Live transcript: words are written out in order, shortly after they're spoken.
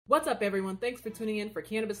What's up, everyone? Thanks for tuning in for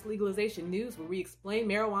Cannabis Legalization News, where we explain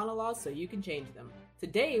marijuana laws so you can change them.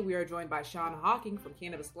 Today, we are joined by Sean Hawking from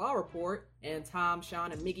Cannabis Law Report, and Tom,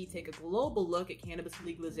 Sean, and Miggy take a global look at cannabis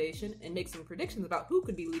legalization and make some predictions about who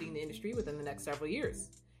could be leading the industry within the next several years.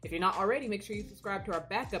 If you're not already, make sure you subscribe to our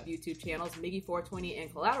backup YouTube channels, Miggy420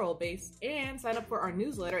 and Collateral Base, and sign up for our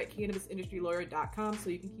newsletter at CannabisIndustryLawyer.com so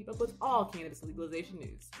you can keep up with all cannabis legalization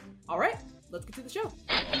news. All right, let's get to the show.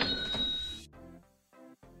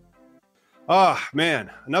 Oh, man,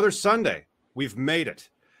 another Sunday. We've made it.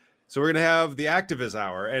 So we're going to have the Activist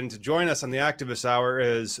Hour. And to join us on the Activist Hour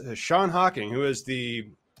is Sean Hawking, who is the,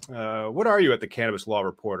 what are you at the Cannabis Law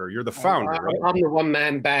Reporter? You're the founder, right? I'm the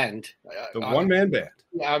one-man band. The one-man band.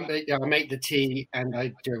 Yeah, I make the tea and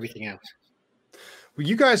I do everything else. Well,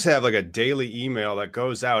 you guys have like a daily email that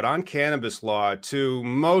goes out on cannabis law to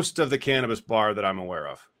most of the cannabis bar that I'm aware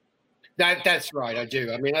of. That's right, I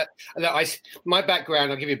do. I mean, my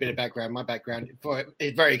background, I'll give you a bit of background. My background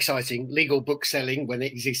is very exciting. Legal book selling when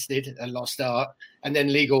it existed, a lost art, and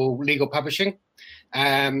then legal publishing.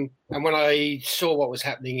 And when I saw what was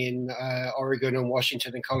happening in Oregon and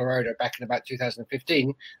Washington and Colorado back in about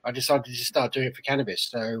 2015, I decided to start doing it for cannabis.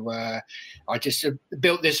 So I just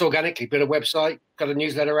built this organically, built a website, got a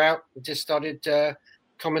newsletter out, and just started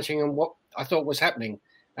commenting on what I thought was happening.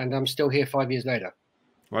 And I'm still here 5 years later.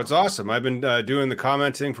 Well, that's awesome. I've been doing the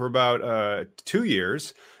commenting for about 2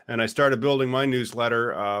 years, and I started building my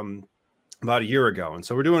newsletter about a year ago. And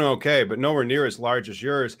so we're doing okay, but nowhere near as large as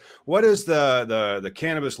yours. What is the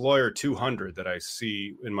Cannabis Lawyer 200 that I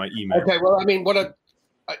see in my email? Okay, well, I mean,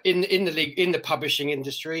 in the publishing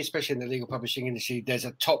industry, especially in the legal publishing industry, there's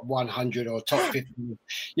a top 100 or top 50.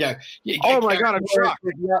 Oh my God, I'm shocked.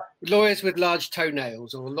 Lawyers with large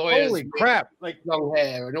toenails, or lawyers Holy crap, like long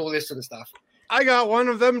hair and all this sort of stuff. I got one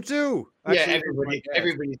of them too. Actually,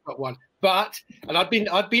 everybody's got one. But I've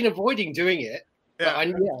been avoiding doing it. Yeah.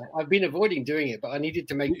 I've been avoiding doing it, but I needed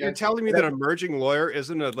to make. You're telling me that Emerging Lawyer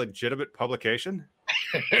isn't a legitimate publication?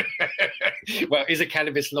 Well, is a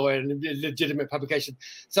cannabis lawyer a legitimate publication?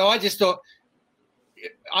 So I just thought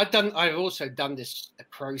I've also done this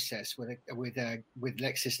process with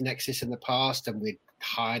LexisNexis in the past, and with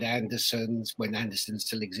hired Andersons when Anderson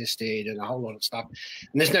still existed, and a whole lot of stuff.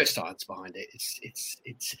 And there's no science behind it.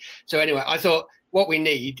 It's so anyway. I thought what we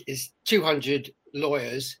need is 200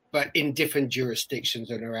 lawyers, but in different jurisdictions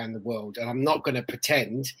and around the world. And I'm not going to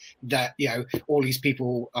pretend that all these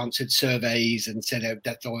people answered surveys and said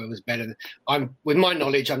that lawyer was better. With my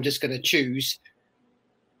knowledge, I'm just going to choose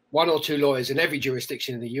one or two lawyers in every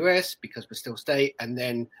jurisdiction in the US, because we're still state, and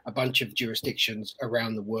then a bunch of jurisdictions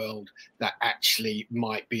around the world that actually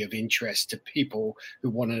might be of interest to people who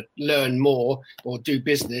want to learn more or do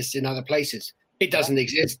business in other places. It doesn't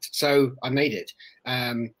exist, so I made it.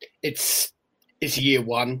 It's year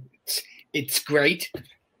one. It's great.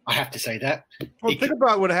 I have to say that. Well, think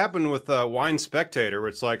about what happened with Wine Spectator, where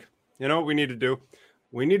it's like, you know what we need to do?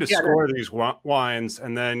 We need to score these wines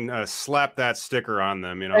and then slap that sticker on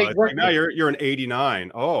them. Exactly. Like, now you're an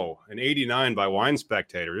 89. Oh, an 89 by Wine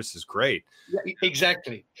Spectator. This is great. Yeah,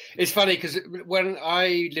 exactly. It's funny because when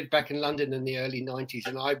I lived back in London in the early 90s,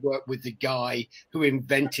 and I worked with the guy who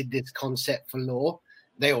invented this concept for law,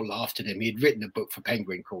 they all laughed at him. He had written a book for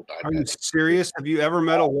Penguin called that. Are you serious? Have you ever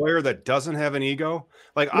met a lawyer that doesn't have an ego?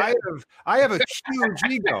 Like, yeah. I have a huge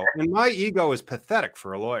ego, and my ego is pathetic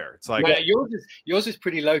for a lawyer. It's like yours is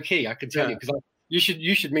pretty low key, I can tell you, because you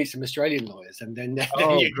should meet some Australian lawyers, and then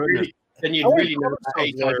you'd really know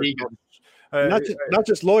about ego. Not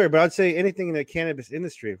just lawyer, but I'd say anything in the cannabis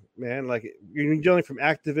industry, man. Like, you're dealing from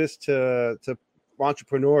activists to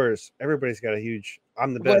entrepreneurs. Everybody's got a huge.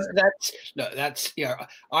 I'm the best. That's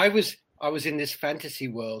I was in this fantasy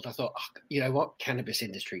world. I thought, you know what, cannabis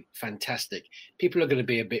industry, fantastic. People are going to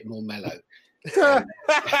be a bit more mellow.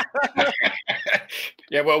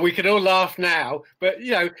 Yeah, well, we can all laugh now, but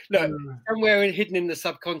look, somewhere hidden in the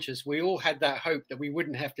subconscious, we all had that hope that we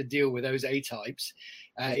wouldn't have to deal with those A-types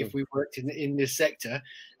if we worked in this sector.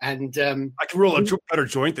 And I can roll a better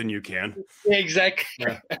joint than you can. Yeah, exactly.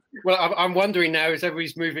 Yeah. Well, I'm wondering now, as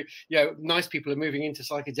everybody's moving, nice people are moving into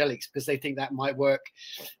psychedelics because they think that might work.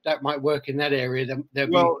 That might work in that area.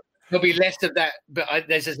 There'll be less of that, but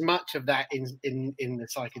there's as much of that in the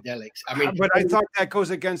psychedelics. I mean, but I thought that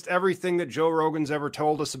goes against everything that Joe Rogan's ever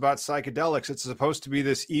told us about psychedelics. It's supposed to be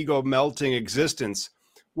this ego melting existence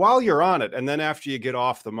while you're on it, and then after you get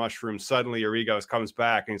off the mushroom, suddenly your ego comes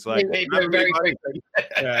back, and it's like,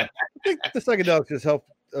 yeah. I think the psychedelics just help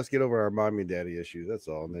us get over our mommy and daddy issues. That's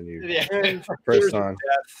all. And then press on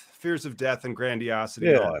fears of death and grandiosity.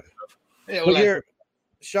 Yeah. And all that stuff. Yeah, well,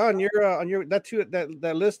 Sean, you're on your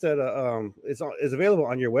that list that is available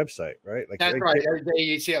on your website, right? Like that's right. There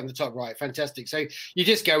you see it on the top right. Fantastic. So you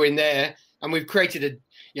just go in there, and we've created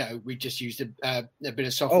we just used a bit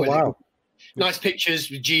of software. Oh wow! Nice pictures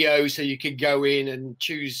with geo, so you could go in and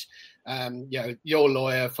choose, your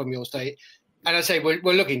lawyer from your state. And I say we're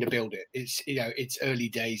looking to build it. It's early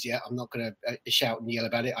days yet. I'm not going to shout and yell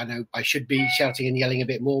about it. I know I should be shouting and yelling a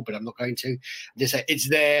bit more, but I'm not going to. Just say it's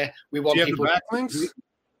there. We want people. Do you have the backlinks?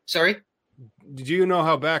 Sorry. Do you know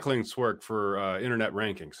how backlinks work for internet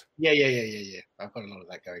rankings? Yeah. I've got a lot of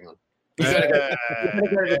that going on. You Uh, got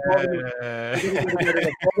to go to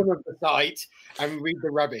the bottom of the site and read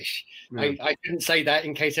the rubbish. Yeah. I didn't say that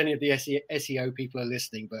in case any of the SEO people are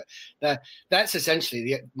listening, but that's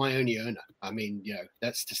essentially my only earner. I mean,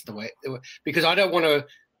 that's just the way. Because I don't want to.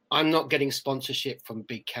 I'm not getting sponsorship from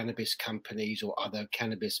big cannabis companies or other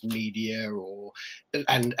cannabis media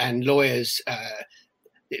and lawyers.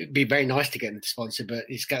 It'd be very nice to get them to sponsor, but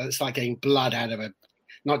it's like getting blood out of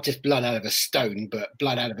not just blood out of a stone, but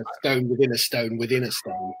blood out of a stone within a stone within a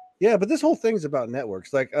stone. Yeah, but this whole thing's about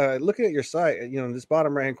networks. Like looking at your site, in this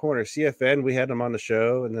bottom right hand corner, CFN, we had them on the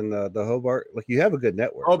show, and then the Hobart. Like you have a good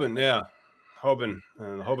network. Hoban, yeah,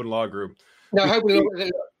 the Hoban Law Group. No,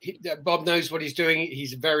 Bob knows what he's doing.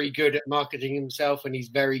 He's very good at marketing himself, and he's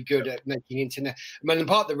very good at making internet. I mean,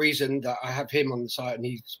 part of the reason that I have him on the site and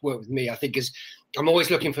he's worked with me, I think, is I'm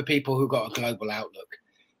always looking for people who've got a global outlook.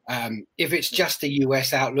 If it's just a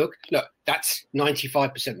US outlook, look, that's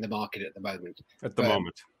 95% of the market at the moment.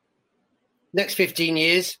 Next 15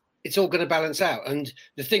 years, it's all going to balance out. And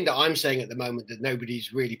the thing that I'm saying at the moment that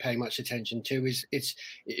nobody's really paying much attention to is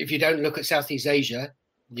if you don't look at Southeast Asia,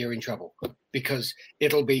 you're in trouble, because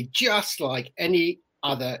it'll be just like any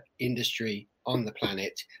other industry on the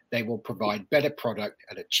planet. They will provide better product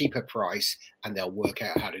at a cheaper price, and they'll work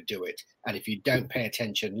out how to do it. And if you don't pay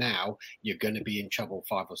attention now, you're going to be in trouble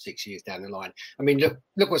 5 or 6 years down the line. I mean,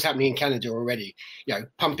 look what's happening in Canada already.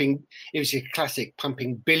 Pumping, it was a classic,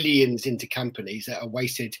 pumping billions into companies that are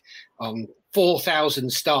wasted on 4,000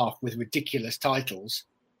 staff with ridiculous titles.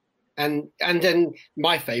 And then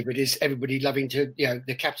my favorite is everybody loving to,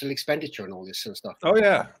 the capital expenditure and all this sort of stuff. Oh,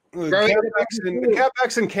 yeah. The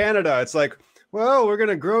CapEx in Canada, it's like, well, we're going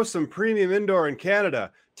to grow some premium indoor in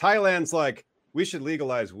Canada. Thailand's like, we should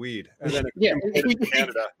legalize weed. And then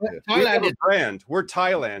Canada. Thailand is brand. We're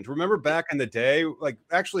Thailand. Remember back in the day, like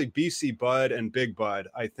actually BC Bud and Big Bud,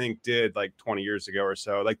 I think did like 20 years ago or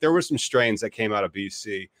so. Like there were some strains that came out of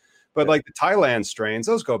BC. But like the Thailand strains,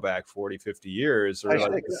 those go back 40, 50 years, or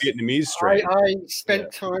like the Vietnamese strain. I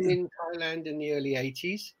spent time in Thailand in the early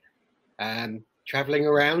 80s, traveling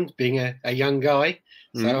around, being a young guy.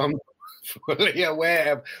 So I'm fully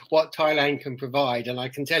aware of what Thailand can provide. And I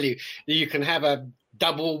can tell you that you can have a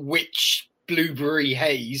double witch blueberry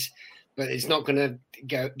haze, but it's not going to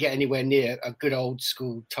get anywhere near a good old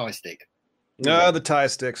school Thai stick. No, the Thai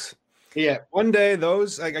sticks. Yeah. One day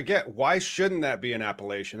those, I get, why shouldn't that be an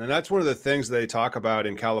appellation? And that's one of the things they talk about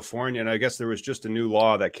in California. And I guess there was just a new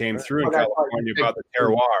law that came through in California about the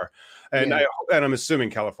terroir. And I'm assuming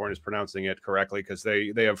California is pronouncing it correctly because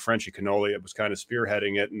they have Frenchy Cannoli. It was kind of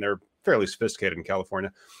spearheading it, and they're fairly sophisticated in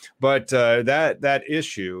California. But that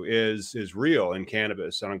issue is real in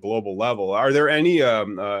cannabis on a global level. Are there any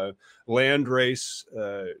landrace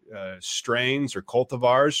strains or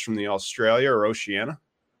cultivars from the Australia or Oceania?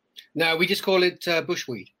 No, we just call it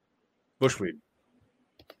bushweed. Bushweed.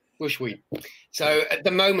 So at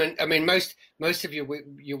the moment, I mean, most of your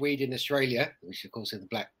weed in Australia, which of course is the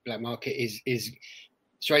black market, is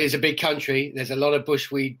Australia's a big country. There's a lot of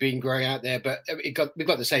bushweed being grown out there, but we've got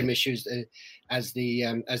the same issues as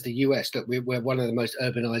the US. Look, we're one of the most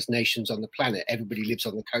urbanized nations on the planet. Everybody lives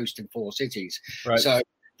on the coast in 4 cities, right. So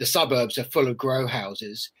the suburbs are full of grow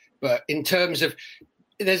houses. But in terms of,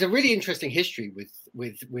 there's a really interesting history with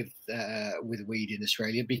weed in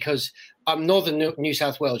Australia, because northern New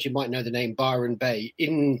South Wales, you might know the name Byron Bay.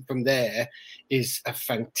 In from there is a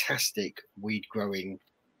fantastic weed growing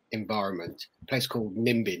environment. A place called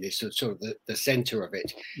Nimbin is sort of the center of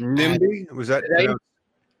it. Nimbin? Was that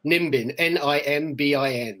Nimbin? Nimbin. All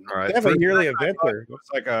right. They have a yearly event there.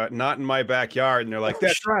 It's like not in my backyard, and they're like,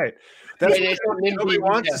 that's right. That's what nobody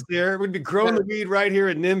wants us there. We'd be growing the weed right here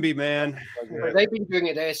at NIMBY, man. They've been doing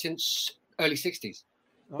it there since early 60s.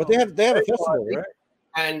 But they have a festival, right?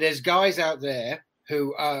 And there's guys out there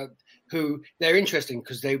who they're interesting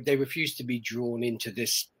because they refuse to be drawn into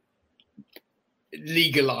this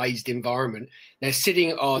legalized environment. They're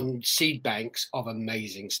sitting on seed banks of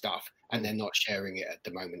amazing stuff, and they're not sharing it at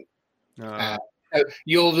the moment. So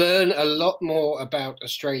you'll learn a lot more about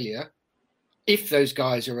Australia if those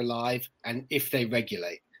guys are alive and if they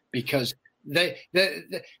regulate, because there's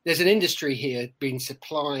an industry here been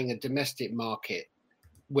supplying a domestic market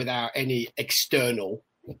without any external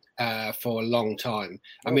for a long time.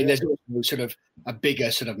 I mean, there's also sort of a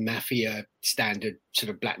bigger sort of mafia standard sort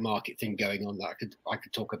of black market thing going on that I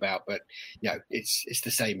could talk about, but it's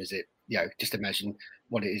the same as it. Just imagine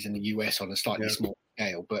what it is in the US on a slightly smaller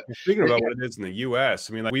scale. But speaking about what it is in the US,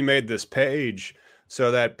 I mean, like, we made this page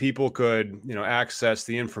so that people could, access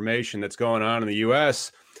the information that's going on in the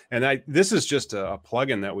US. And this is just a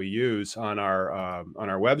plugin that we use on our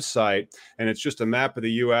website, and it's just a map of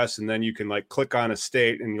the U.S. And then you can like click on a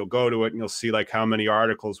state, and you'll go to it, and you'll see like how many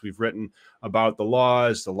articles we've written about the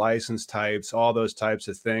laws, the license types, all those types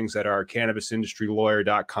of things at our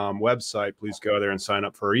cannabisindustrylawyer.com website. Please go there and sign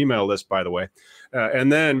up for our email list, by the way.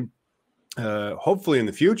 And then hopefully in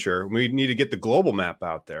the future, we need to get the global map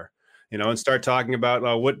out there, and start talking about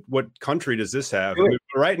what country does this have? I mean,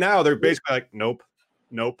 right now, they're basically like, nope.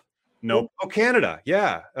 Oh, Canada.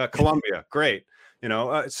 Yeah. Colombia. Great.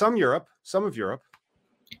 Some of Europe.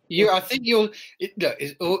 I think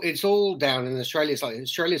it's all down in Australia. It's like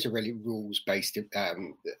Australia's a really rules-based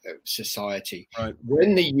society. Right.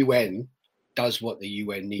 When the UN does what the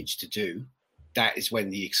UN needs to do, that is when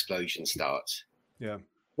the explosion starts. Yeah.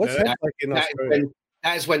 What's that like in Australia?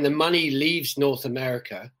 That is when the money leaves North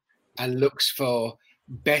America and looks for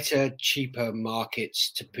better, cheaper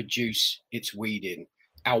markets to produce its weed in.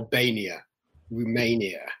 Albania,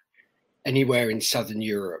 Romania, anywhere in Southern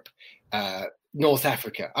Europe, North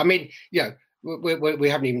Africa. I mean, we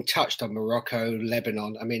haven't even touched on Morocco,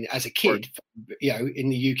 Lebanon. I mean, as a kid, in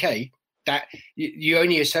the UK, that you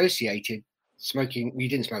only associated smoking. You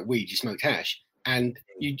didn't smoke weed; you smoked hash, and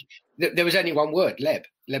there was only one word: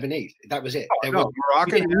 Lebanese. That was it.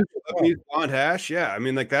 Moroccan, Lebanese blonde hash. Yeah, I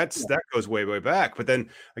mean, like that goes way, way back. But then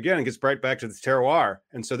again, it gets right back to the terroir,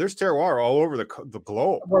 and so there's terroir all over the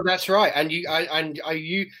globe. Well, that's right, and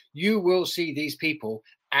you will see these people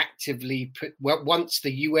actively once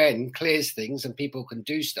the UN clears things and people can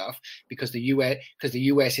do stuff because the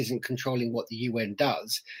US isn't controlling what the UN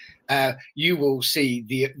does. You will see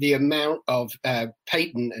the amount of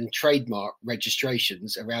patent and trademark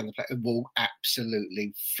registrations around the place will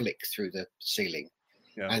absolutely flick through the ceiling.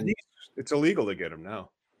 Yeah, and it's illegal to get them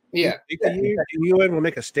now. Yeah, the UN will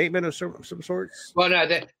make a statement of some sorts. Well, no,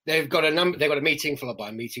 they've got a number. They've got a meeting followed by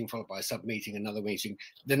a meeting followed by a sub meeting, another meeting.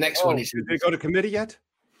 The next one is. Did they go to committee yet?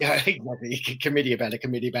 Yeah, exactly. Committee about a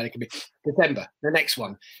committee. December, the next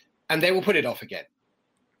one, and they will put it off again.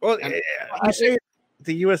 Well, you say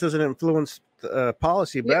the U.S. doesn't influence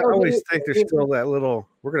policy, but I always think there's still that little.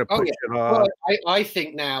 We're going to push it off. Well, I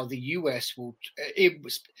think now the U.S. will.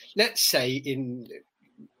 Let's say in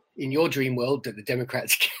your dream world that the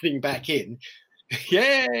Democrats are getting back in.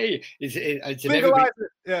 Yay! It's legalize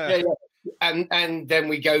it. Yeah. And then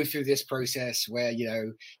we go through this process where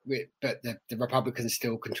but the Republicans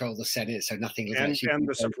still control the Senate, so nothing is and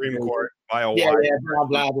the Supreme Court by a blah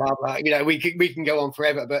blah blah blah. We can go on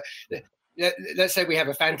forever, but let's say we have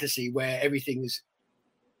a fantasy where everything's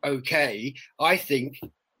okay. I think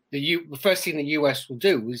the first thing the US will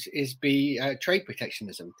do is be trade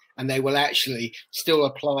protectionism, and they will actually still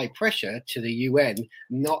apply pressure to the UN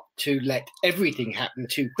not to let everything happen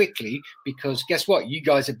too quickly, because guess what? You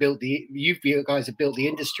guys have built the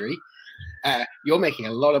industry. You're making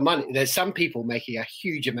a lot of money. There's some people making a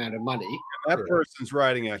huge amount of money. That person's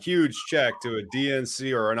writing a huge check to a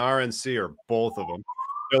DNC or an RNC or both of them.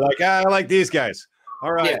 They're like, I like these guys.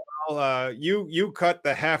 All right. Yeah. Well, you cut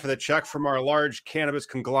the half of the check from our large cannabis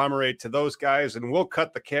conglomerate to those guys, and we'll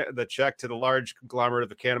cut the check to the large conglomerate of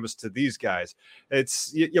the cannabis to these guys.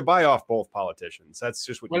 It's you buy off both politicians. That's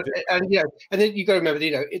just what you do. And then you got to remember,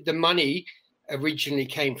 the money originally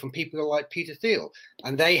came from people like Peter Thiel,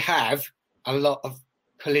 and they have a lot of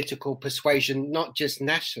political persuasion, not just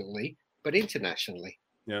nationally but internationally.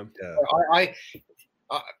 Yeah.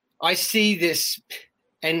 I see this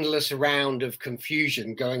endless round of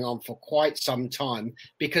confusion going on for quite some time,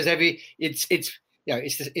 because it's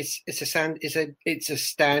a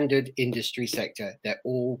standard industry sector. They're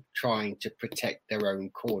all trying to protect their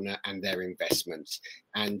own corner and their investments,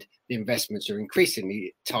 and the investments are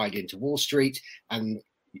increasingly tied into Wall Street, and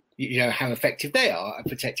how effective they are at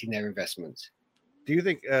protecting their investments. Do you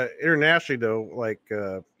think internationally, though, like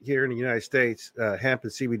here in the United States, hemp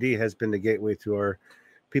and CBD has been the gateway to our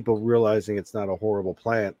people realizing it's not a horrible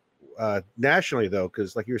plant? Nationally, though,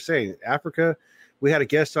 because like you were saying, Africa, we had a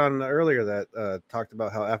guest on earlier that talked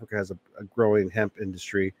about how Africa has a growing hemp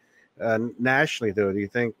industry. Nationally, though, do you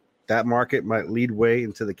think that market might lead way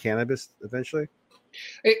into the cannabis eventually?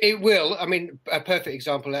 It will. I mean, a perfect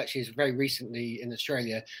example actually is very recently in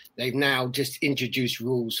Australia. They've now just introduced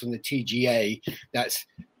rules from the TGA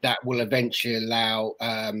that will eventually allow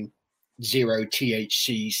zero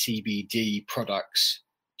THC CBD products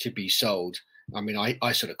to be sold. I mean,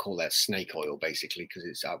 I sort of call that snake oil basically, because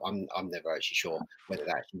it's I'm never actually sure whether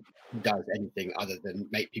that actually does anything other than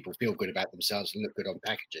make people feel good about themselves and look good on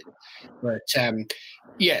packaging. But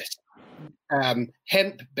yes,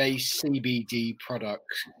 hemp-based CBD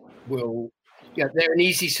products will, they're an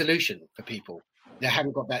easy solution for people. They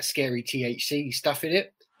haven't got that scary THC stuff in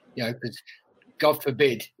it, because God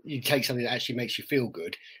forbid you take something that actually makes you feel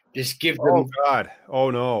good. Just give them. Oh God! Oh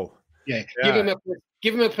no! Yeah.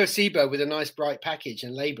 Give them a placebo with a nice bright package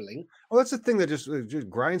and labeling. Well, that's the thing that just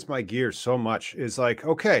grinds my gears so much. Is like,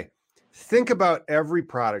 okay, think about every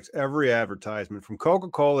product, every advertisement, from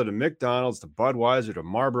Coca-Cola to McDonald's to Budweiser to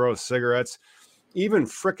Marlboro cigarettes, even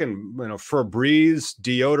frickin' Febreze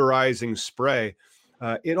deodorizing spray.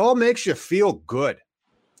 It all makes you feel good.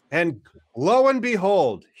 And lo and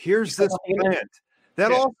behold, here's this plant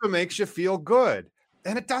that also makes you feel good,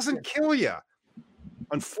 and it doesn't kill you.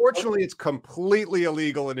 Unfortunately, it's completely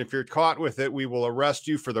illegal, and if you're caught with it, we will arrest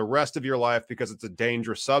you for the rest of your life because it's a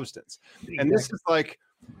dangerous substance. And this is like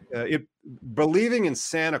believing in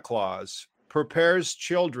Santa Claus prepares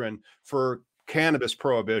children for cannabis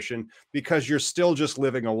prohibition because you're still just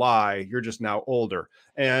living a lie. You're just now older,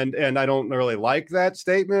 and I don't really like that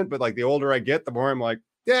statement. But like the older I get, the more I'm like,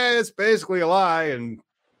 yeah, it's basically a lie, and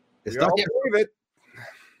It's we all not. believe it.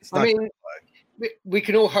 I mean, we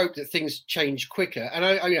can all hope that things change quicker. And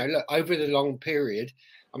I look, over the long period,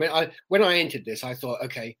 I mean, when I entered this, I thought,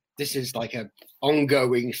 okay, this is like an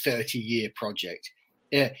ongoing 30-year project.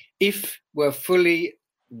 If we're fully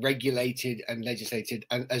regulated and legislated,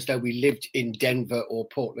 and as though we lived in Denver or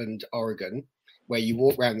Portland, Oregon, where you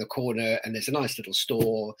walk around the corner and there's a nice little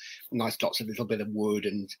store, lots of little bit of wood,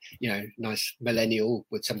 and nice millennial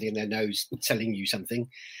with something in their nose selling you something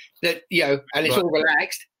that and it's all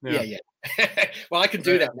relaxed. Yeah. Well, I can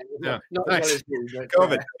do that now. Not nice. As well as you,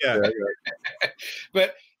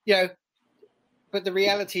 but, COVID. But the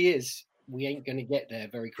reality is we ain't going to get there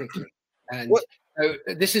very quickly. And so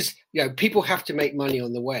this is, people have to make money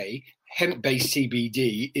on the way. Hemp-based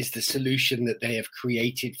CBD is the solution that they have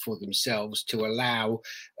created for themselves to allow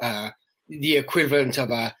the equivalent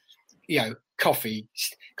of a, coffee.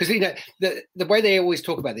 Because the way they always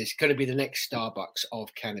talk about this, it's going to be the next Starbucks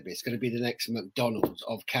of cannabis. It's going to be the next McDonald's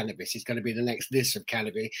of cannabis. It's going to be the next this of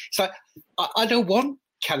cannabis. It's like I don't want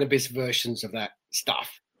cannabis versions of that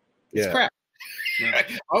stuff. It's crap. Yeah.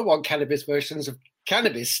 I want cannabis versions of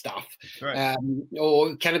cannabis stuff, right.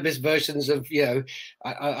 Or cannabis versions of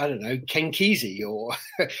I don't know, Ken Kesey, or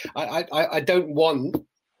I don't want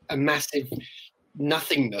a massive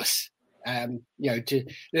nothingness.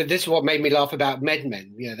 This is what made me laugh about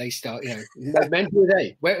MedMen. They start, MedMen, who are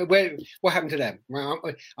they? Where what happened to them? Well,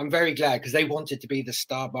 I'm very glad, because they wanted to be the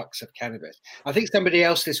Starbucks of cannabis. I think somebody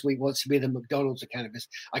else this week wants to be the McDonald's of cannabis.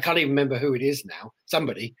 I can't even remember who it is now.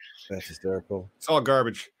 Somebody. That's hysterical. It's all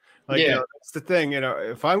garbage. Like, that's the thing,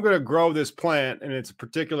 if I'm going to grow this plant and it's a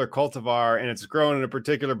particular cultivar and it's grown in a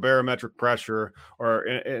particular barometric pressure or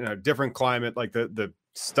in a different climate, like the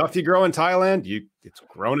stuff you grow in Thailand, it's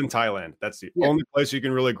grown in Thailand. That's the only place you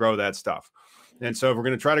can really grow that stuff. And so if we're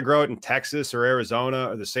going to try to grow it in Texas or Arizona,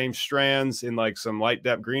 or the same strands in like some light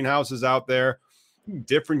depth greenhouses out there,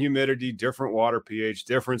 different humidity, different water pH,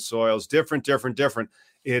 different soils, different.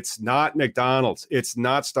 It's not McDonald's. It's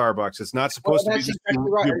not Starbucks. It's not supposed to be this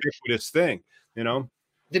ubiquitous thing,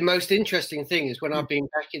 The most interesting thing is when I've been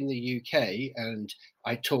back in the UK and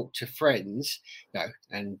I talk to friends,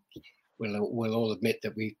 and we'll all admit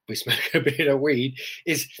that we smoke a bit of weed,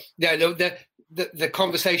 is the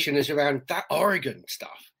conversation is around that Oregon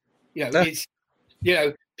stuff. It's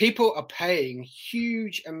people are paying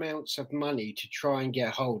huge amounts of money to try and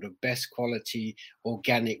get hold of best quality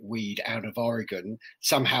organic weed out of Oregon.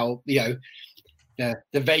 Somehow, the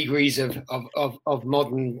vagaries of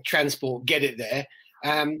modern transport get it there,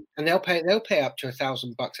 and they'll pay up to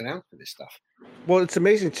 $1,000 an ounce for this stuff. Well, it's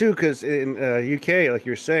amazing too, because in UK, like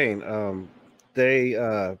you're saying,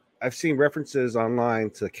 I've seen references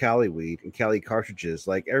online to Cali weed and Cali cartridges.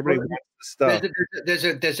 Like everybody wants the stuff.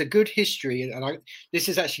 There's a good history, and this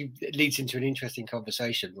is actually leads into an interesting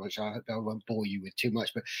conversation, which I hope I won't bore you with too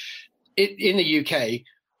much. But in the UK,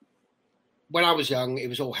 when I was young, it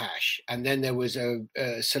was all hash, and then there was a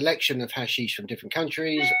selection of hashish from different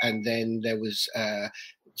countries, and then there was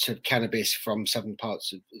of cannabis from southern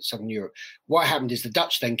parts of southern Europe. What happened is the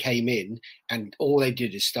Dutch then came in, and all they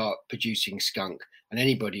did is start producing skunk. And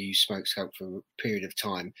anybody who smokes skunk for a period of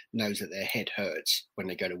time knows that their head hurts when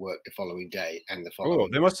they go to work the following day and the following. Oh,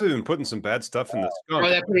 they must have been putting some bad stuff in the skunk. Oh,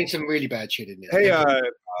 they're putting some really bad shit in there.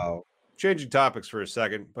 Hey, changing topics for a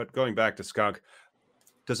second, but going back to skunk,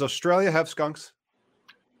 does Australia have skunks?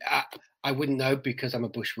 I wouldn't know because I'm a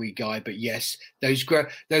bushweed guy, but yes, those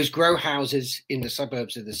grow houses in the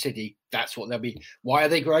suburbs of the city, that's what they'll be. Why are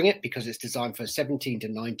they growing it? Because it's designed for a 17 to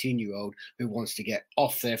 19-year-old who wants to get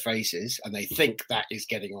off their faces, and they think that is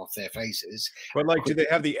getting off their faces. But like, do they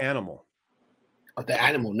have the animal? The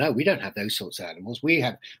animal? No, we don't have those sorts of animals. We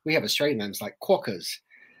have Australian names like quokkas.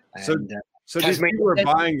 And, so these people are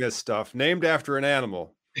buying this stuff named after an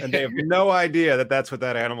animal, and they have no idea that that's what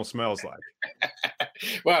that animal smells like.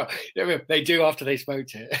 Well, they do after they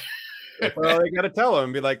smoked it. Well, they got to tell them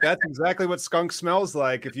and be like, "That's exactly what skunk smells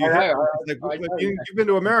like." If you you've been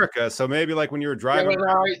to America, so maybe like when you were driving. Yeah,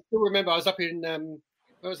 well, I still remember I was up in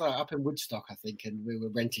up in Woodstock, I think, and we were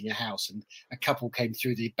renting a house, and a couple came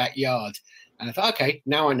through the backyard, and I thought, okay,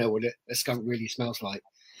 now I know what a skunk really smells like.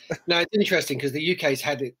 Now it's interesting because the UK's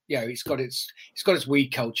had it. It's got its weed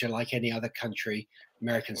culture like any other country.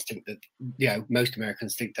 Americans think that, most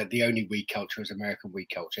Americans think that the only weed culture is American weed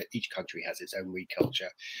culture. Each country has its own weed culture,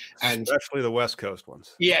 and especially the West Coast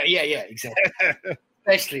ones. Yeah, exactly.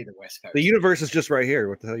 Especially the West Coast. The universe is just right here.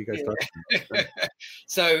 What the hell are you guys talking about?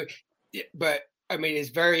 So, but I mean, it's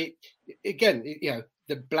very, again,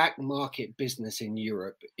 the black market business in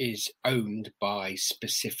Europe is owned by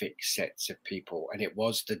specific sets of people, and it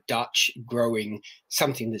was the Dutch growing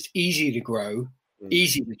something that's easy to grow,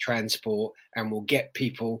 easy to transport, and will get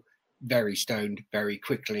people very stoned very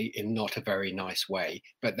quickly in not a very nice way.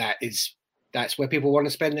 But that's where people want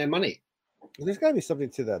to spend their money. There's got to be something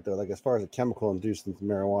to that, though, like as far as a chemical induced into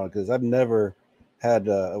marijuana, because I've never had,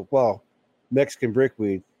 Mexican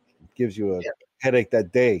brickweed gives you a headache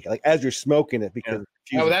that day, like as you're smoking it, because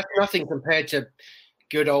that's nothing compared to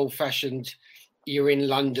good old fashioned. You're in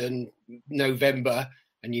London, November,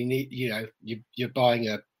 and you need, you're buying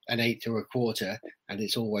an eighth or a quarter, and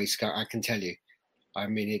it's always, I can tell you, I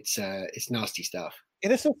mean, it's nasty stuff.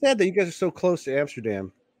 It is so sad that you guys are so close to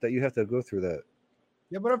Amsterdam that you have to go through that.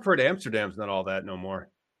 Yeah, but I've heard Amsterdam's not all that no more.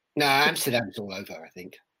 No, Amsterdam's all over, I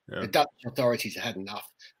think. Yeah. The Dutch authorities have had enough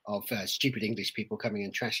of stupid English people coming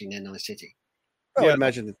and trashing their nice city. I would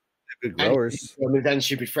imagine they're good growers. And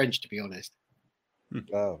stupid French, to be honest.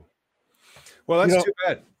 Oh. Well, that's too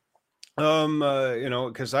bad.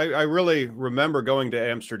 Because I really remember going to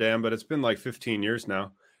Amsterdam, but it's been like 15 years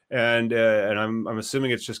now. And I'm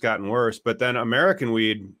assuming it's just gotten worse. But then American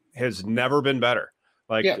weed has never been better.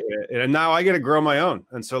 And now I get to grow my own.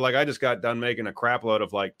 And so I just got done making a crap load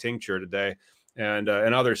of tincture today and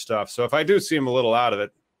other stuff. So if I do seem a little out of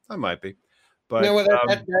it, I might be. But no,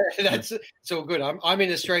 that's it's all good. I'm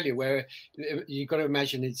in Australia, where you've got to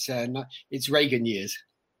imagine it's Reagan years.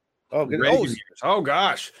 Oh, Reagan years. Oh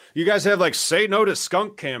gosh, you guys have say no to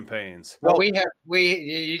skunk campaigns. Well,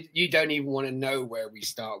 you don't even want to know where we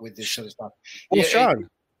start with this sort of stuff. Well, Sean,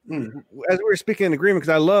 as we were speaking in agreement,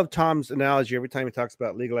 because I love Tom's analogy every time he talks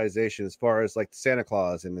about legalization, as far as Santa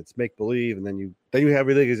Claus and it's make believe, and then you have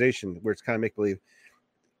legalization where it's kind of make believe.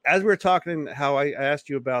 As we were talking, how I asked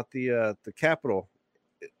you about the Capitol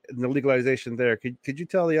and the legalization there, could you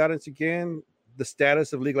tell the audience again the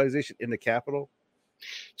status of legalization in the Capitol?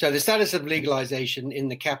 So the status of legalization in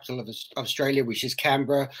the capital of Australia, which is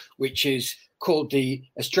Canberra, which is called the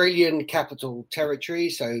Australian Capital Territory.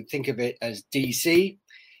 So think of it as DC.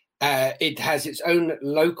 It has its own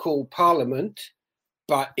local parliament,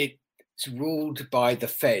 but it's ruled by the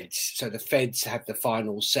feds. So the feds have the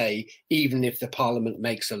final say, even if the parliament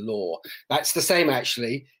makes a law. That's the same,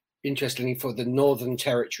 actually, interestingly, for the Northern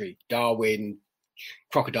Territory, Darwin,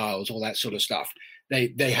 crocodiles, all that sort of stuff.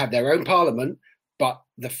 They have their own parliament, but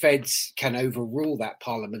the feds can overrule that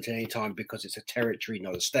parliament at any time because it's a territory,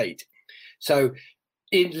 not a state. So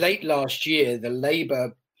in late last year, the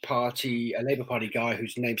Labour Party guy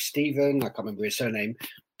whose name's Stephen, I can't remember his surname,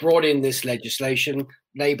 brought in this legislation.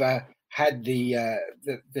 Labour had the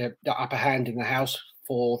upper hand in the House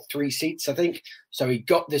for 3 seats, I think. So he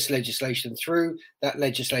got this legislation through. That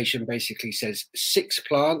legislation basically says 6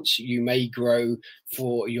 plants you may grow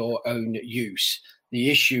for your own use.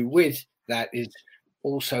 The issue with that is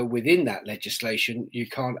also within that legislation, you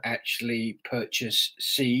can't actually purchase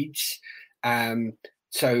seeds.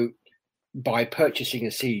 So by purchasing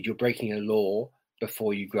a seed, you're breaking a law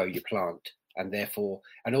before you grow your plant.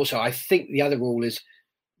 And also I think the other rule is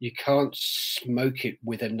you can't smoke it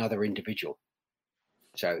with another individual.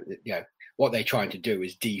 So, what they're trying to do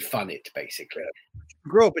is defund it, basically.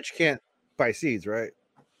 Grow it, but you can't buy seeds, right?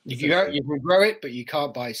 You can grow it, but you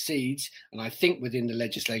can't buy seeds. And I think within the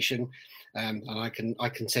legislation, and I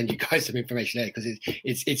can send you guys some information there because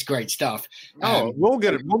it's great stuff. We'll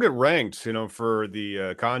get ranked, for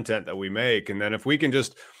the content that we make, and then if we can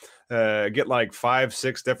just get like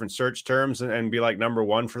 5-6 different search terms and be like number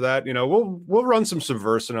one for that, we'll run some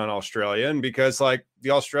subversing on Australian, because like the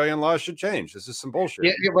Australian laws should change. This is some bullshit.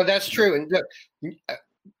 Yeah, well, that's true. And look,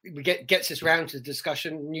 gets us round to the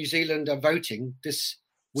discussion. New Zealand are voting this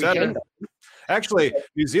weekend. Actually,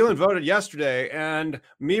 New Zealand voted yesterday, and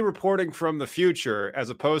me reporting from the future, as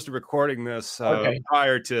opposed to recording this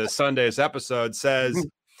prior to Sunday's episode, says,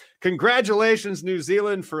 congratulations, New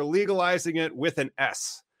Zealand, for legalizing it with an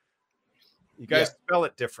S. You guys spell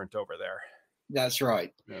it different over there. That's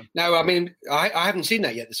right. Yeah. No, I mean, I haven't seen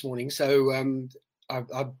that yet this morning, so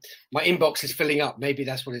my inbox is filling up. Maybe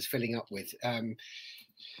that's what it's filling up with.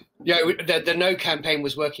 The No campaign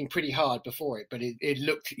was working pretty hard before it, but it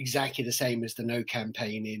looked exactly the same as the No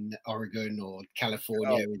campaign in Oregon or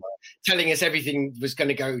California, telling us everything was going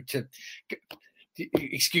to go to,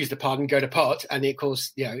 excuse the pardon, go to pot, and of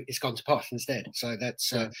course, it's gone to pot instead. So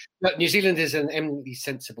that's but New Zealand is an eminently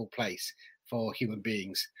sensible place for human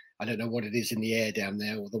beings. I don't know what it is in the air down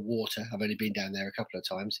there or the water. I've only been down there a couple of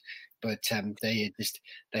times, but they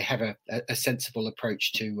have a sensible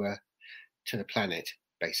approach to the planet,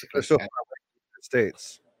 basically. So,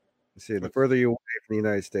 States. You see, the further you away from the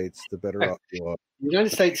United States, the better off you are. The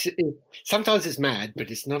United States sometimes is mad,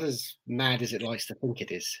 but it's not as mad as it likes to think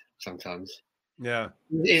it is sometimes. Yeah.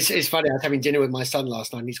 It's funny. I was having dinner with my son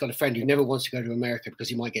last night, and he's got a friend who never wants to go to America because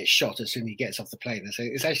he might get shot as soon as he gets off the plane. And so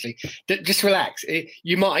it's actually, just relax.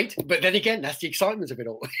 You might, but then again, that's the excitement of it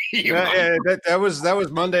all. That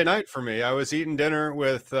was Monday night for me. I was eating dinner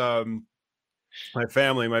with my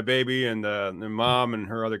family, my baby, and mom and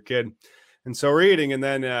her other kid. And so we're eating, and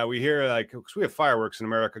then we hear, because we have fireworks in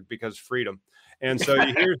America because freedom. And so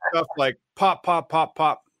you hear stuff like pop, pop, pop,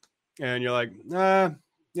 pop. And you're like,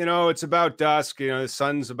 it's about dusk. The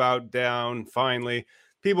sun's about down. Finally,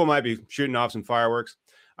 people might be shooting off some fireworks.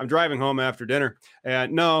 I'm driving home after dinner,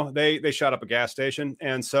 and no, they shot up a gas station.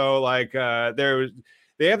 And so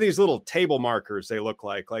they have these little table markers. They look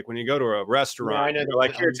like when you go to a restaurant, they're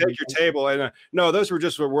like, here, take your table. And no, those were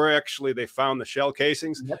just where actually they found the shell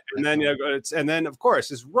casings. Yep. And then of course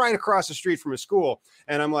it's right across the street from a school.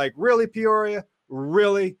 And I'm like, really, Peoria?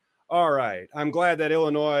 Really? All right. I'm glad that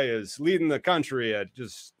Illinois is leading the country at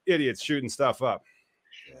just idiots shooting stuff up.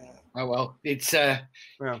 Yeah. Oh, well, it's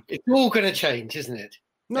all going to change, isn't it?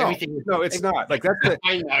 No, it's not. Like that's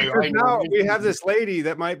I know. Now we have this lady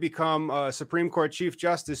that might become a Supreme Court Chief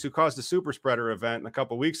Justice who caused a super spreader event a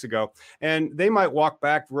couple of weeks ago, and they might walk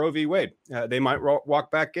back Roe v. Wade. They might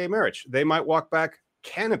walk back gay marriage. They might walk back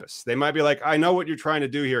cannabis. They might be like, I know what you're trying to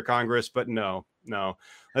do here, Congress, but no.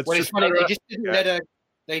 It's funny.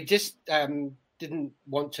 They just didn't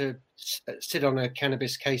want to sit on a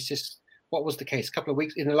cannabis case. What was the case? A couple of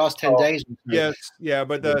weeks in the last 10 days? Yes. Yeah.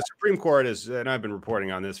 But the Supreme Court and I've been reporting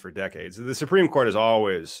on this for decades. The Supreme Court has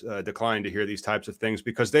always declined to hear these types of things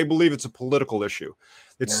because they believe it's a political issue.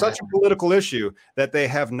 It's such a political issue that they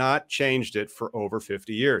have not changed it for over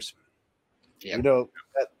 50 years. Yeah.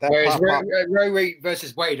 Whereas Roe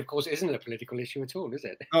versus Wade, of course, isn't a political issue at all, is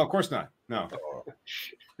it? Oh, of course not. No.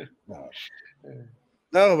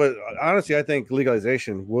 No, but honestly, I think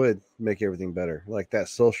legalization would make everything better. Like that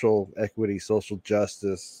social equity, social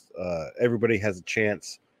justice, everybody has a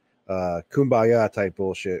chance, kumbaya type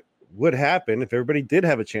bullshit would happen if everybody did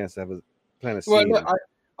have a chance to have a plant of seed. Well, look,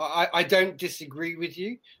 I don't disagree with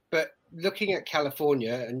you, but looking at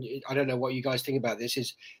California, and I don't know what you guys think about this,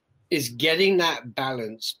 is getting that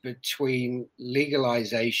balance between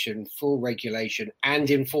legalization, full regulation,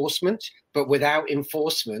 and enforcement, but without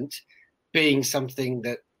enforcement being something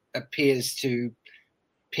that appears to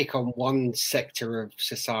pick on one sector of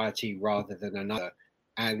society rather than another.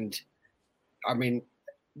 And I mean,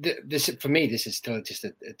 this for me, this is still just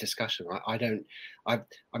a discussion. I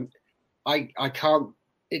can't.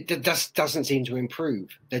 It just doesn't seem to improve.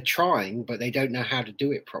 They're trying, but they don't know how to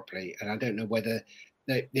do it properly. And I don't know whether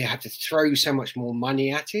they have to throw so much more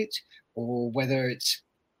money at it, or whether it's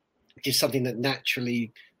just something that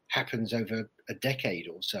naturally happens over a decade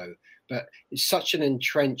or so. But it's such an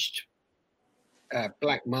entrenched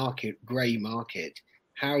black market, grey market.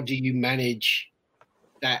 How do you manage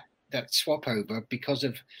that swap over because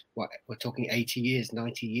of what we're talking 80 years,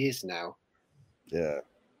 90 years now? Yeah.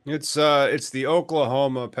 It's the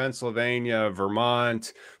Oklahoma, Pennsylvania,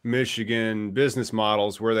 Vermont, Michigan business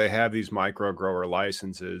models where they have these micro grower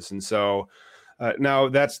licenses. And so Now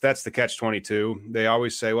that's the catch-22. They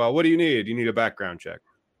always say, well, what do you need? You need a background check.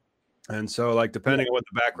 And so, like, depending on what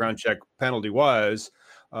the background check penalty was,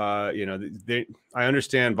 I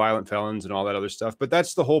understand violent felons and all that other stuff, but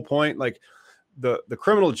that's the whole point. Like, the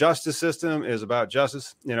criminal justice system is about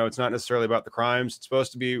justice. It's not necessarily about the crimes. It's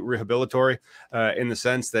supposed to be rehabilitory in the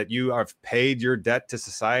sense that you have paid your debt to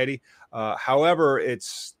society. However,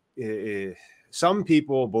 some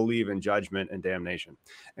people believe in judgment and damnation,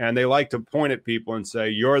 and they like to point at people and say,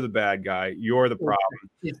 you're the bad guy, you're the problem.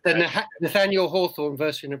 It's the Nathaniel Hawthorne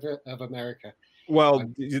version of America. Well,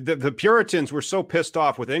 the Puritans were so pissed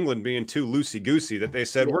off with England being too loosey-goosey that they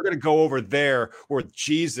said, we're going to go over there where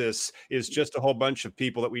Jesus is just a whole bunch of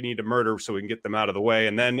people that we need to murder so we can get them out of the way,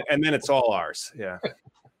 and then it's all ours. Yeah.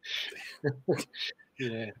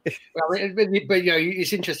 Yeah. Well, but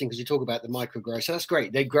it's interesting because you talk about the microgrow. So that's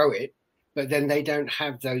great. They grow it, but then they don't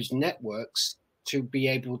have those networks to be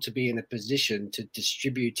able to be in a position to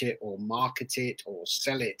distribute it or market it or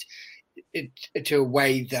sell it to a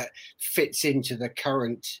way that fits into the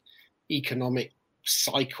current economic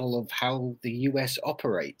cycle of how the US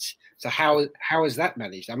operates. So how is that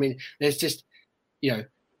managed? I mean, there's just, you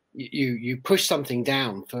push something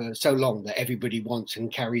down for so long that everybody wants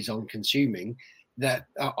and carries on consuming, that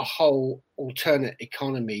a whole alternate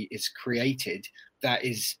economy is created that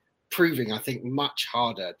is proving, I think, much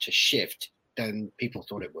harder to shift than people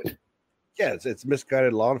thought it would. Yeah, it's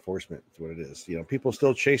misguided law enforcement. Is what it is. People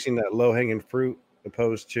still chasing that low hanging fruit,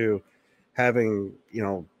 opposed to having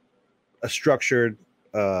a structured,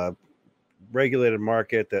 regulated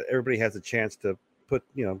market that everybody has a chance to put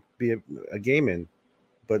be a game in.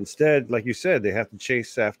 But instead, like you said, they have to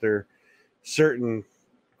chase after certain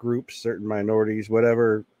groups, certain minorities,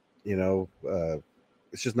 whatever.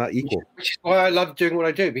 It's just not equal. Which is why I love doing what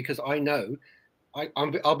I do, because I know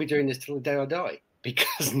I'll be doing this till the day I die.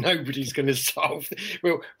 Because nobody's going to solve.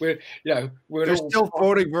 They're still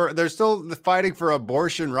fighting for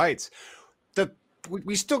abortion rights.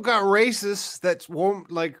 We still got racists that won't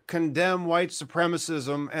condemn white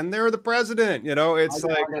supremacism, and they're the president.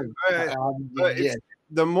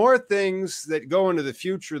 The more things that go into the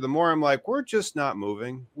future, the more I'm like, we're just not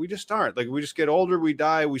moving. We just aren't. We just get older, we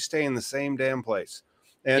die, we stay in the same damn place.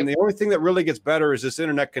 And the only thing that really gets better is this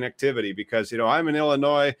internet connectivity, because, I'm in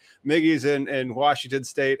Illinois, Miggy's in Washington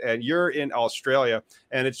State, and you're in Australia,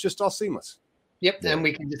 and it's just all seamless. Yep. Yeah. And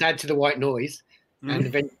we can just add to the white noise, and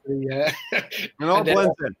eventually it all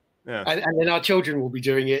blends in. Yeah. And then our children will be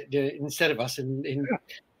doing it instead of us in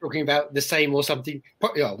talking about the same or something,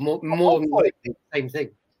 more than the same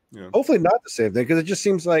thing. Yeah. Hopefully not the same thing, because it just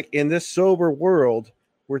seems like in this sober world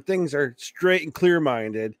where things are straight and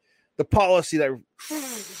clear-minded, the policy that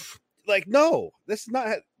no, this is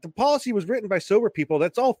not, the policy was written by sober people.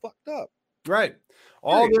 That's all fucked up. Right.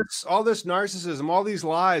 All this narcissism, all these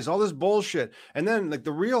lies, all this bullshit. And then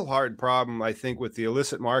the real hard problem, I think, with the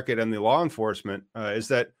illicit market and the law enforcement is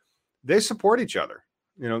that they support each other.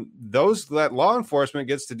 That law enforcement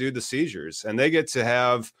gets to do the seizures, and they get to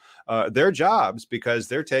have their jobs because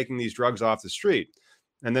they're taking these drugs off the street.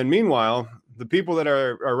 And then meanwhile, the people that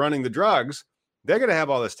are running the drugs, they're going to have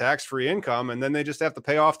all this tax-free income, and then they just have to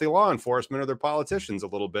pay off the law enforcement or their politicians a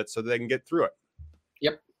little bit so they can get through it.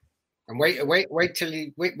 Yep. And wait till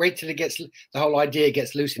it gets, the whole idea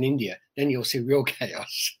gets loose in India. Then you'll see real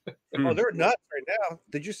chaos. Oh, they're nuts right now.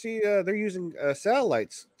 Did you see they're using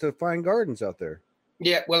satellites to find gardens out there?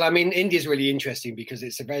 Yeah, well, I mean, India's really interesting because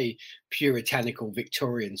it's a very puritanical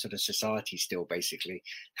Victorian sort of society still, basically,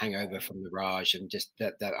 hangover from the Raj and just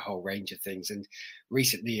that whole range of things. And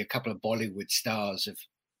recently, a couple of Bollywood stars have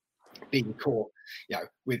been caught,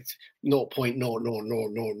 with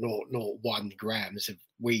 0.0000001 grams of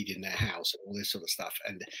weed in their house and all this sort of stuff.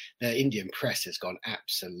 And the Indian press has gone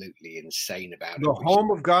absolutely insane about it. The home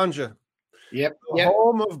of ganja. Yep. The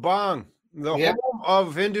home of bhang. The home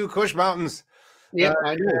of Hindu Kush Mountains. Yeah,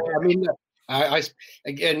 I know. I mean, I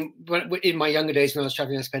again, in my younger days when I was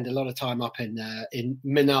traveling, I spent a lot of time up in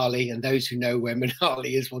Manali, and those who know where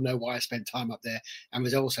Manali is will know why I spent time up there. And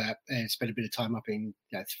was also spent a bit of time up in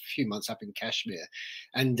a few months up in Kashmir.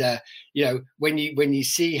 And when you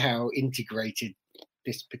see how integrated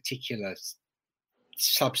this particular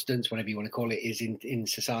substance, whatever you want to call it, is in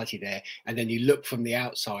society there, and then you look from the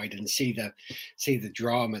outside and see the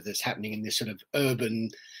drama that's happening in this sort of urban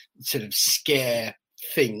sort of scare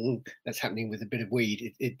thing that's happening with a bit of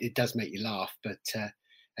weed, it does make you laugh. But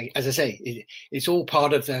as I say, it's all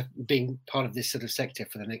part of being part of this sort of sector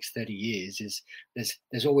for the next 30 years. Is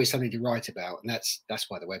there's always something to write about, and that's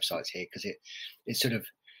why the website's here, because it sort of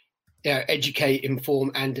educate,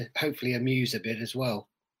 inform, and hopefully amuse a bit as well.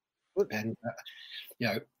 And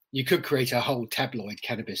you could create a whole tabloid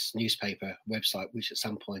cannabis newspaper website, which at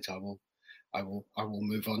some point I will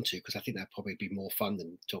move on to, because I think that'd probably be more fun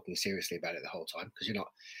than talking seriously about it the whole time, because you're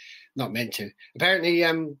not meant to. Apparently,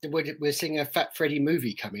 we're seeing a Fat Freddy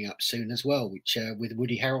movie coming up soon as well, which with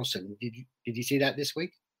Woody Harrelson. Did you see that this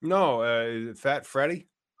week? No, Fat Freddy.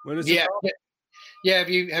 When is it? Yeah. Have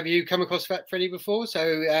you come across Fat Freddy before?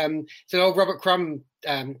 So it's an old Robert Crumb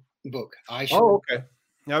book. Okay.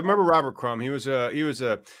 I remember Robert Crumb. He was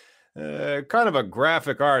a kind of a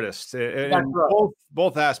graphic artist in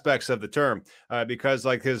both aspects of the term, because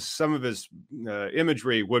like some of his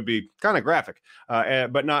imagery would be kind of graphic,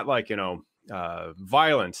 but not like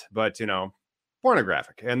violent, but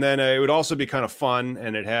pornographic. And then it would also be kind of fun,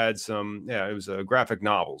 and it had some it was graphic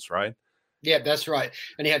novels, right? Yeah, that's right.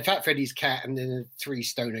 And he had Fat Freddy's cat, and then the three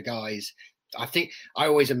stoner guys. I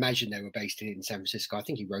always imagined they were based in San Francisco. I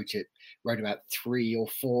think he wrote about 3 or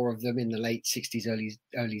 4 of them in the late 60s,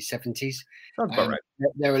 early 70s. Sounds about right.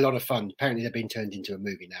 They're a lot of fun. Apparently they've been turned into a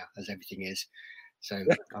movie now, as everything is. So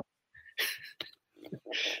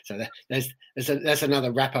so that's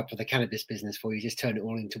another wrap up for the cannabis business for you. Just turn it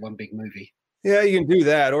all into one big movie. Yeah, you can do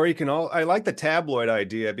that, or you can I like the tabloid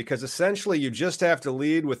idea, because essentially you just have to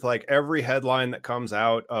lead with like every headline that comes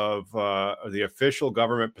out of the official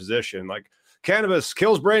government position, like cannabis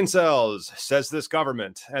kills brain cells, says this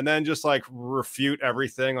government, and then just like refute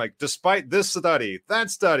everything, like despite this study,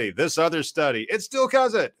 that study, this other study, it still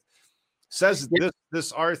does it. Says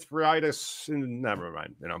this arthritis, never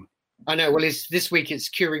mind, I know. Well, this week it's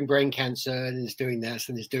curing brain cancer, and it's doing this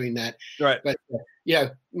and it's doing that. Right. But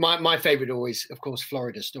my favorite always, of course,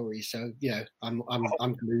 Florida stories. So I'm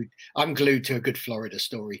glued to a good Florida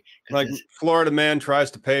story. Like Florida man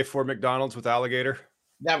tries to pay for McDonald's with alligator.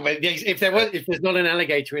 If there's not an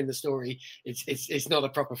alligator in the story, it's not a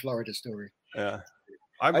proper Florida story. Yeah.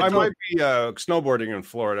 I might be snowboarding in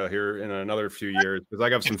Florida here in another few years, because I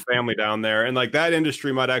got some family down there, and like that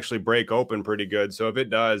industry might actually break open pretty good. So if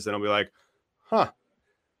it does, then I'll be like,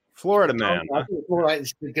 Florida man. I think it's more like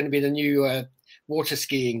it's going to be the new water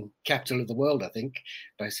skiing capital of the world. I think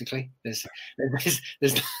basically there's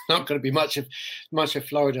not going to be much of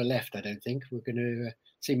Florida left. I don't think we're going to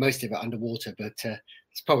see most of it underwater, but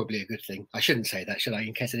it's probably a good thing. I shouldn't say that, should I?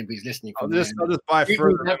 In case anybody's listening. I'll just buy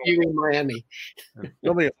further. You in Miami.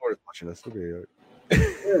 Nobody in Florida's watching this. It'll be all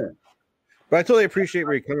right. But I totally appreciate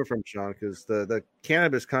where you're coming from, Sean, because the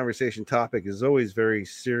cannabis conversation topic is always very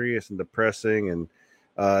serious and depressing, and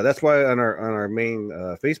that's why on our main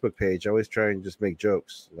Facebook page, I always try and just make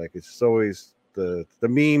jokes. Like it's always the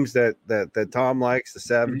memes that Tom likes, the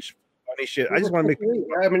savage funny shit. I just want to make.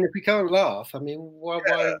 I mean, if we can't laugh, I mean, why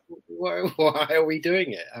are we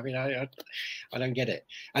doing it? I mean, I don't get it.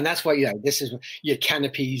 And that's why this is your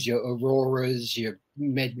Canopies, your Auroras, your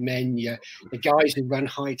MedMen, the guys who run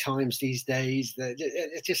high times these days.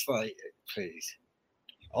 It's just like, please,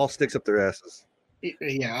 all sticks up their asses.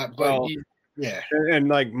 Yeah, but. Yeah, and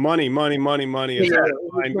like money is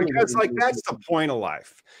because like that's the point of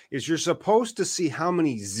life, is you're supposed to see how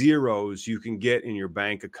many zeros you can get in your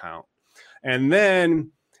bank account, and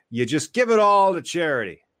then you just give it all to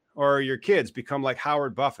charity, or your kids become like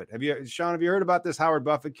Howard Buffett. Sean, have you heard about this Howard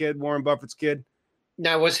Buffett kid, Warren Buffett's kid?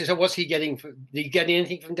 No, what's he getting? Did he get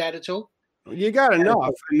anything from Dad at all? You got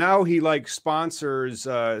enough. And now he like sponsors.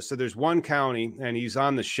 So there's one county, and he's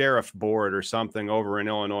on the sheriff board or something over in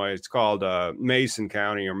Illinois. It's called Mason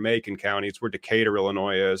County or Macon County. It's where Decatur,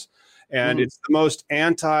 Illinois is. And it's the most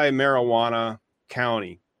anti-marijuana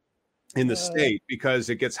county in the state, because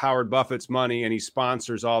it gets Howard Buffett's money, and he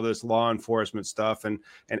sponsors all this law enforcement stuff and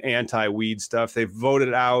anti-weed stuff. They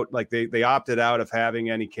voted out, like they opted out of having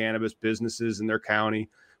any cannabis businesses in their county.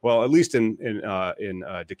 Well, at least in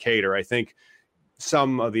Decatur, I think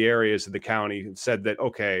some of the areas of the county said that,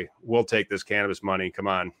 okay, we'll take this cannabis money. Come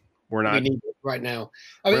on, we need it right now.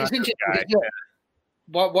 I mean, it's interesting.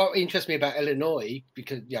 What interests me about Illinois,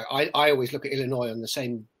 because I always look at Illinois on the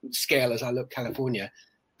same scale as I look California.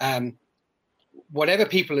 Whatever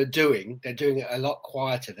people are doing, they're doing it a lot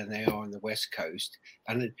quieter than they are on the West Coast.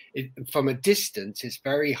 And from a distance, it's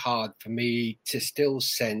very hard for me to still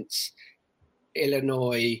sense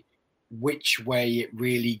Illinois, which way it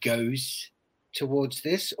really goes towards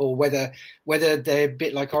this, or whether they're a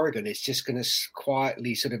bit like Oregon, it's just going to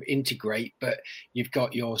quietly sort of integrate, but you've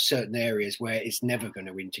got your certain areas where it's never going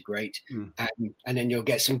to integrate, and then you'll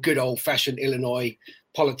get some good old-fashioned Illinois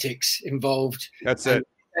politics involved. That's it.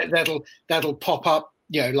 That'll pop up,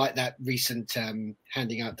 like that recent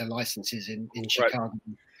handing out the licenses in Chicago.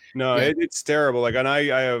 Right. No, it's terrible. Like, and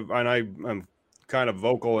I'm kind of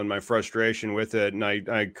vocal in my frustration with it, and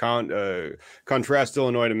I contrast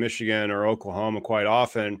Illinois to Michigan or Oklahoma quite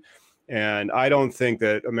often. And I don't think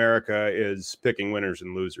that America is picking winners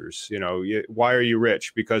and losers. You know, why are you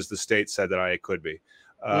rich? Because the state said that I could be.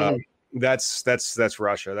 That's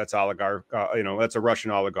Russia. That's oligarch. You know, that's a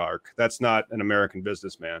Russian oligarch. That's not an American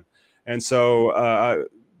businessman. And so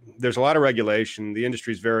there's a lot of regulation. The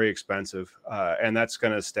industry is very expensive, and that's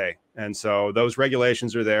going to stay. And so those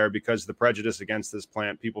regulations are there because the prejudice against this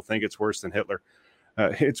plant. People think it's worse than Hitler.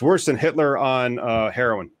 It's worse than Hitler on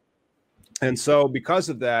heroin. And so because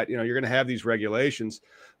of that, you know, you're going to have these regulations,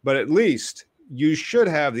 but at least you should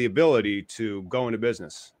have the ability to go into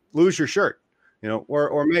business, lose your shirt, you know,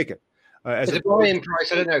 or make it. As a buy-in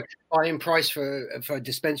price, I don't know, buy-in price for a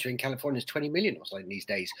dispensary in California is 20 million or something these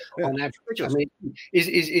days on average. I mean,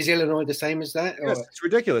 is Illinois the same as that? Yes, it's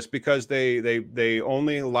ridiculous because they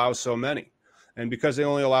only allow so many, and because they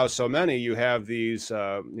only allow so many, you have these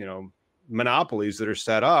you know, monopolies that are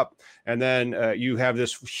set up, and then you have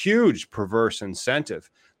this huge perverse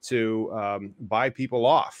incentive to buy people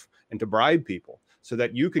off and to bribe people so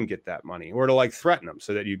that you can get that money, or to like threaten them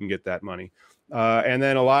so that you can get that money. And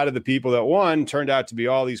then a lot of the people that won turned out to be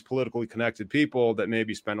all these politically connected people that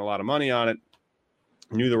maybe spent a lot of money on it,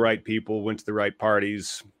 knew the right people, went to the right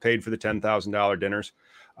parties, paid for the $10,000 dinners,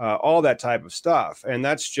 all that type of stuff. And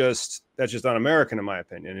that's just un-American, in my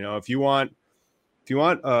opinion. You know, if you want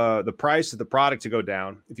the price of the product to go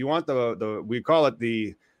down, if you want we call it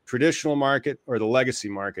the traditional market or the legacy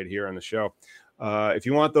market here on the show. If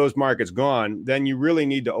you want those markets gone, then you really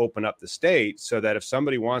need to open up the state so that if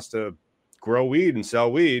somebody wants to grow weed and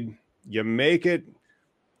sell weed, you make it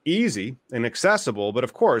easy and accessible, but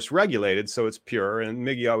of course regulated so it's pure. And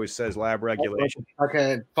Miggy always says lab regulation, like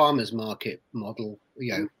a farmer's market model,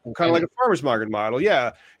 you know, kind of like a farmer's market model.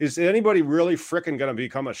 Yeah, is anybody really freaking going to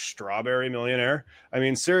become a strawberry millionaire? I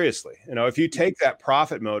mean, seriously, you know, if you take that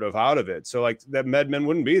profit motive out of it, so like that MedMen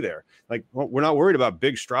wouldn't be there. Like, well, we're not worried about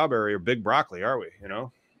big strawberry or big broccoli, are we? You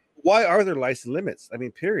know, why are there license limits? I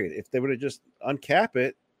mean, period. If they would have just uncap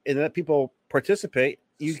it and let people participate,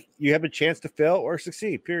 you have a chance to fail or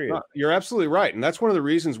succeed, period. No, you're absolutely right. And that's one of the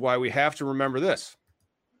reasons why we have to remember this.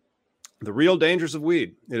 The real dangers of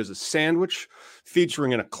weed. It is a sandwich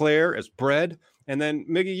featuring an eclair as bread. And then,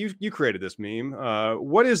 Miggy, you created this meme.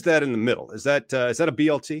 What is that in the middle? Is that a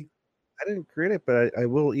BLT? I didn't create it, but I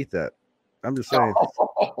will eat that. I'm just saying.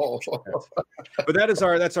 But that's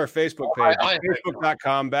our Facebook page,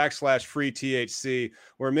 facebook.com/free THC,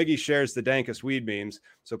 where Miggy shares the dankest weed memes.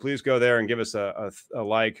 So please go there and give us a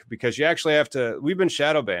like, because you actually have to. We've been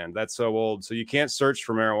shadow banned. That's so old. So you can't search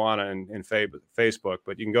for marijuana in Facebook,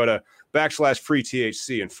 but you can go to /free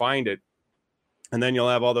THC and find it. And then you'll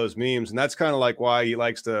have all those memes. And that's kind of like why he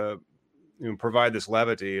likes to, you know, provide this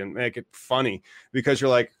levity and make it funny, because you're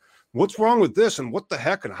like, what's wrong with this? And what the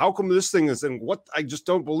heck? And how come this thing is, and what, I just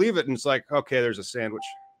don't believe it. And it's like, okay, there's a sandwich.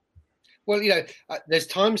 Well, you know, there's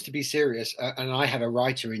times to be serious. And I have a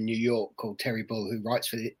writer in New York called Terry Bull who writes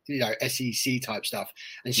for the, you know, SEC type stuff.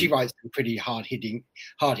 And she writes some pretty hard hitting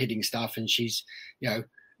stuff. And she's, you know,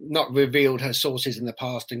 not revealed her sources in the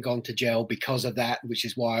past and gone to jail because of that, which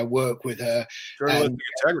is why I work with her. Journalistic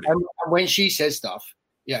integrity. And when she says stuff,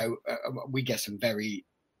 you know, we get some very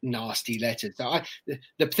nasty letters. So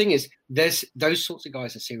the thing is, there's those sorts of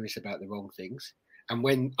guys are serious about the wrong things, and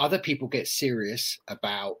when other people get serious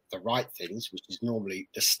about the right things, which is normally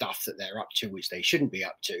the stuff that they're up to, which they shouldn't be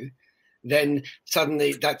up to, then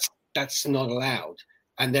suddenly that's not allowed.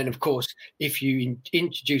 And then, of course, if you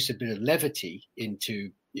introduce a bit of levity into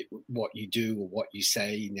what you do or what you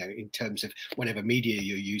say, you know, in terms of whatever media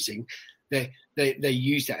you're using, they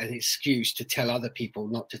use that as an excuse to tell other people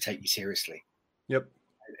not to take you seriously. Yep.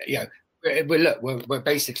 You know, we're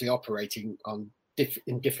basically operating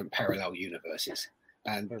in different parallel universes,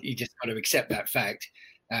 and you just got to accept that fact.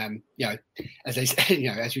 You know, as they say, you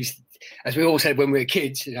know, as we all said when we were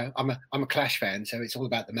kids, you know, I'm a Clash fan, so it's all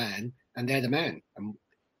about the man, and they're the man, and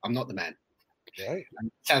I'm not the man. Right.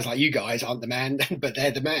 Sounds like you guys aren't the man, but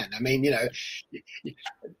they're the man. I mean, you know,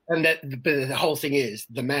 and but the whole thing is,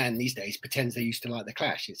 the man these days pretends they used to like the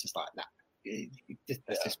Clash. It's just like that.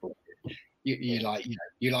 That's just bullshit. You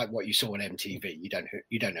like what you saw on MTV. You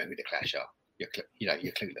don't know who the Clash are. You're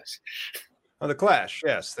clueless. Oh, the Clash,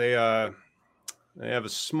 yes, they have a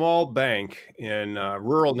small bank in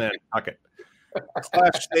rural Nantucket.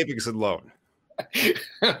 Clash Savings and Loan.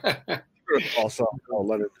 Also,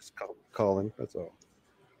 Leonard is calling. That's all.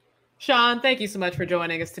 Sean, thank you so much for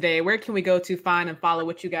joining us today. Where can we go to find and follow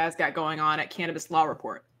what you guys got going on at Cannabis Law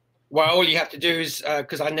Report? Well, all you have to do is,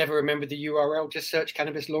 because I never remember the URL, just search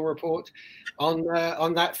Cannabis Law Report on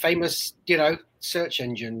that famous, search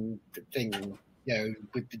engine thing,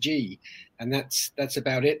 with the G, and that's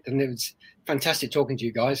about it. And it was fantastic talking to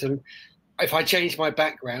you guys. And if I change my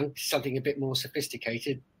background to something a bit more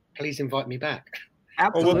sophisticated, please invite me back.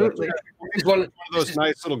 Absolutely. It's one of those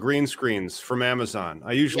nice little green screens from Amazon.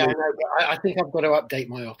 I usually, I think I've got to update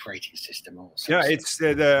my operating system also. Yeah, it's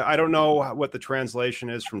I don't know what the translation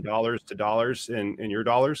is from dollars to dollars in your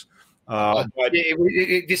dollars. But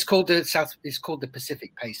It's called the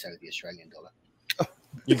Pacific Peso, the Australian dollar.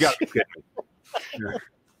 You got to be kidding me.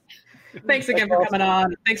 Thanks again for coming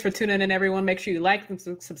on. Thanks for tuning in, everyone. Make sure you like and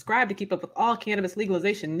subscribe to keep up with all cannabis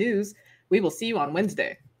legalization news. We will see you on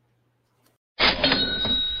Wednesday.